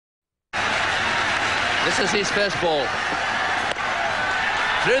This is his first ball.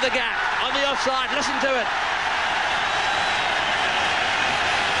 Through the gap, on the offside, listen to it.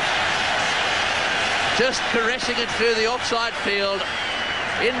 Just caressing it through the offside field.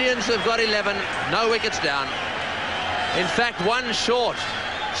 Indians have got 11, no wickets down. In fact, one short.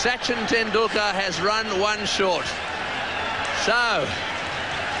 Sachin Tendulkar has run one short. So,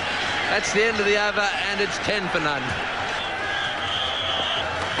 that's the end of the over, and it's 10 for none.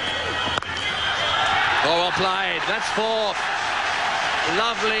 Oh, well played. That's 4.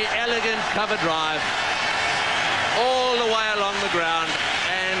 Lovely, elegant cover drive. All the way along the ground.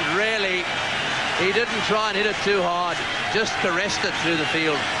 And really, he didn't try and hit it too hard. Just caressed it through the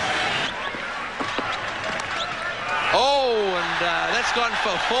field. Oh, and that's gone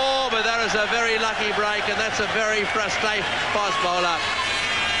for 4, but that is a very lucky break, and that's a very frustrating fast bowler.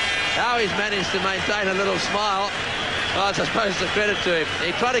 How he's managed to maintain a little smile, well, I suppose it's a credit to him.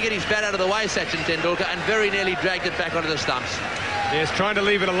 He tried to get his bat out of the way, Sachin Tendulkar, and very nearly dragged it back onto the stumps. Yes, trying to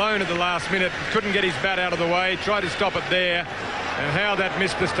leave it alone at the last minute. Couldn't get his bat out of the way, tried to stop it there. And how that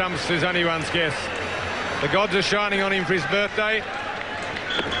missed the stumps is anyone's guess. The gods are shining on him for his birthday.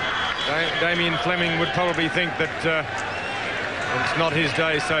 Damien Fleming would probably think that it's not his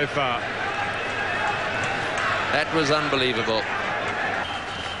day so far. That was unbelievable.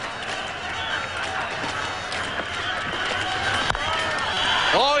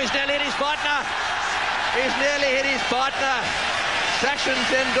 Oh, he's nearly hit his partner. He's nearly hit his partner. Sachin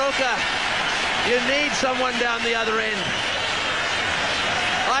Tendulkar. You need someone down the other end.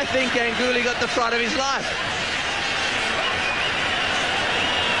 I think Ganguly got the fright of his life.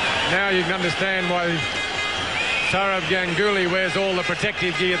 Now you can understand why Sourav Ganguly wears all the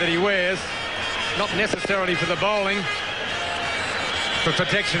protective gear that he wears. Not necessarily for the bowling, for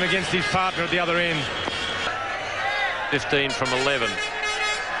protection against his partner at the other end. 15 from 11.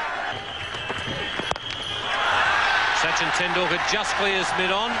 Sachin Tendulkar just clears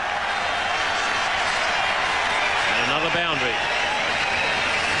mid-on. And another boundary.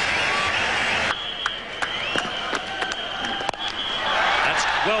 That's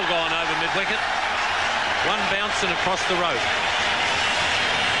well gone over mid-wicket. One bounce and across the rope.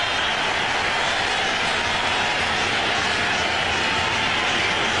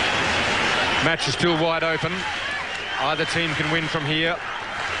 Match is still wide open. Either team can win from here.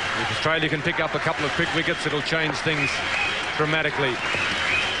 If Australia can pick up a couple of quick wickets, it'll change things dramatically.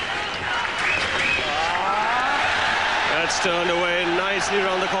 That's turned away nicely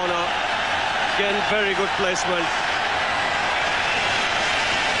around the corner. Again, very good placement.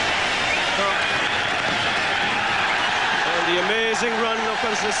 And the amazing run of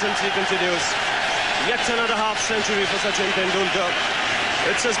consistency continues. Yet another half century for Sachin Tendulkar.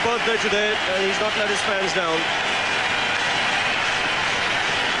 It's his birthday today, and he's not let his fans down.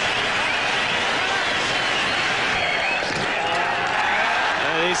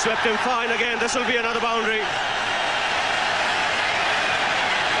 And he swept him fine again. This will be another boundary.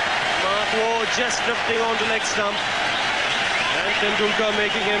 Mark Ward just drifting onto leg stump. And Tendulkar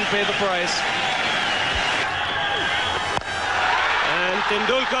making him pay the price. And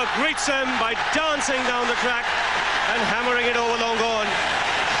Tendulkar greets him by dancing down the track and hammering it over long on.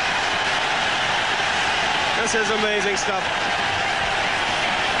 This is amazing stuff.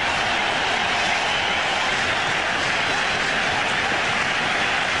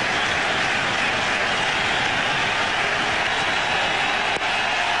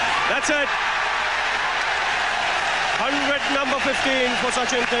 That's it. 100 number 15 for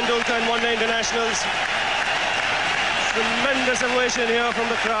Sachin Tendulkar in one-day internationals. Tremendous ovation here from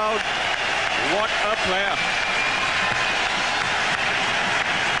the crowd. What a player.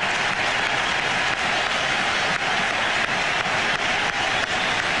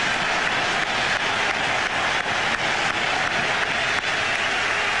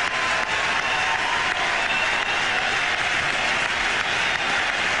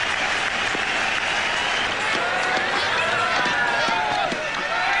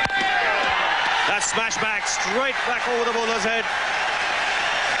 Smash back, straight back over the bowler's head.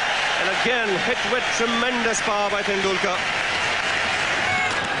 And again, hit with tremendous power by Tendulkar.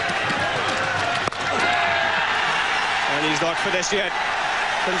 And he's not finished yet.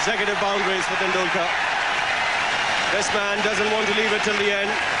 Consecutive boundaries for Tendulkar. This man doesn't want to leave it till the end.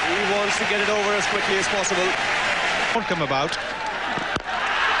 He wants to get it over as quickly as possible. Won't come about.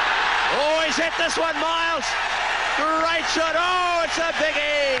 Oh, he's hit this one, Miles. Great shot. Oh, it's a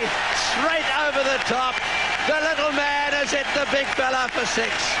biggie. Straight over the top. The little man has hit the big fella for 6.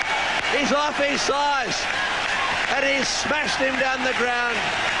 He's off his size. And he's smashed him down the ground.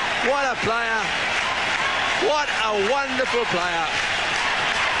 What a player. What a wonderful player.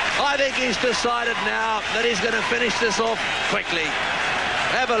 I think he's decided now that he's going to finish this off quickly.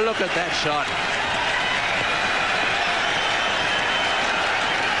 Have a look at that shot.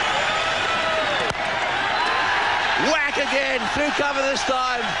 Whack again, through cover this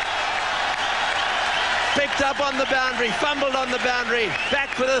time. Picked up on the boundary, fumbled on the boundary,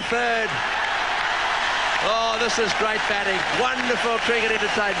 back for the third. Oh, this is great batting. Wonderful cricket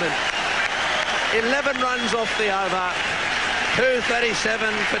entertainment. 11 runs off the over. 237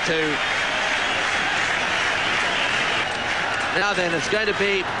 for 2. Now then, it's going to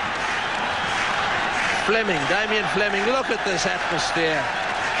be Fleming, Damien Fleming. Look at this atmosphere.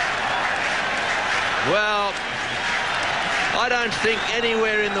 Well, I don't think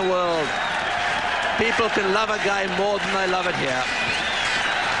anywhere in the world people can love a game more than they love it here.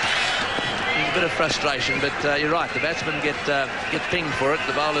 There's a bit of frustration, but you're right. The batsmen get pinged for it.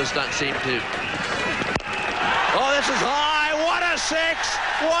 The bowlers don't seem to. Oh, this is high. What a six!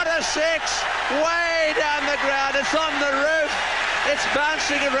 What a six! Way down the ground. It's on the roof. It's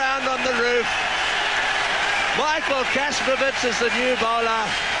bouncing around on the roof. Michael Kasprowicz is the new bowler.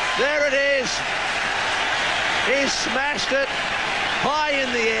 There it is. He smashed it high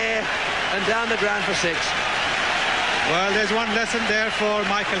in the air and down the ground for 6. Well, there's one lesson there for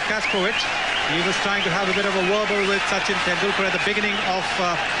Michael Kasprowicz. He was trying to have a bit of a verbal with Sachin Tendulkar at the beginning of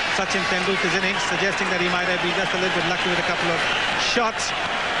Sachin Tendulkar's innings, suggesting that he might have been just a little bit lucky with a couple of shots.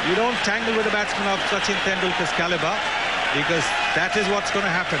 You don't tangle with a batsman of Sachin Tendulkar's caliber, because that is what's going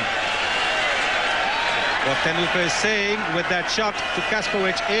to happen. What Tendulkar is saying with that shot to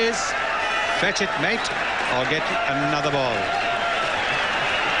Kasprowicz is, fetch it, mate, or get another ball.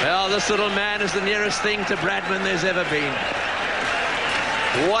 Well, this little man is the nearest thing to Bradman there's ever been.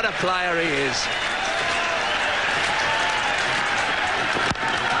 What a player he is.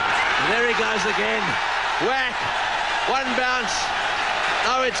 There he goes again. Whack. One bounce.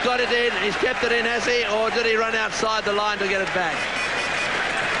 No, it's got it in. He's kept it in, has he? Or did he run outside the line to get it back?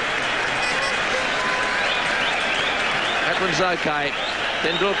 That one's okay.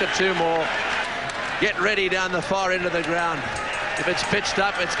 Tendulkar 2 more. Get ready down the far end of the ground. If it's pitched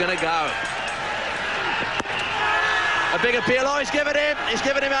up, it's going to go. A big appeal. Oh, he's given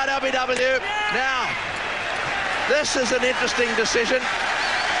him out LBW. Now, this is an interesting decision.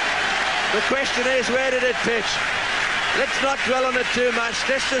 The question is, where did it pitch? Let's not dwell on it too much.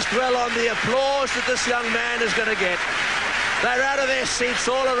 Let's just dwell on the applause that this young man is going to get. They're out of their seats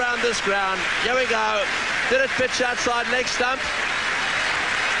all around this ground. Here we go. Did it pitch outside leg stump?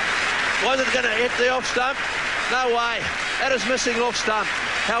 Was it going to hit the off stump? No way. That is missing off stump.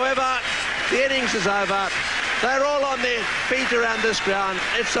 However, the innings is over. They're all on their feet around this ground.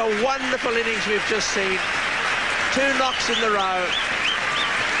 It's a wonderful innings we've just seen. 2 knocks in the row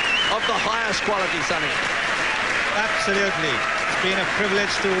of the highest quality, Sonny. Absolutely. It's been a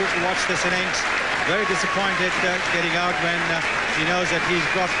privilege to watch this innings. Very disappointed getting out when he knows that he's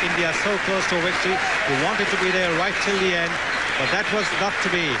brought India so close to a victory. He wanted to be there right till the end, but that was not to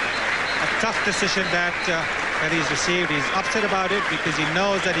be. A tough decision that he's received. He's upset about it because he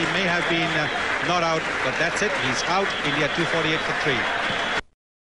knows that he may have been not out, but that's it. He's out. India 248 for 3.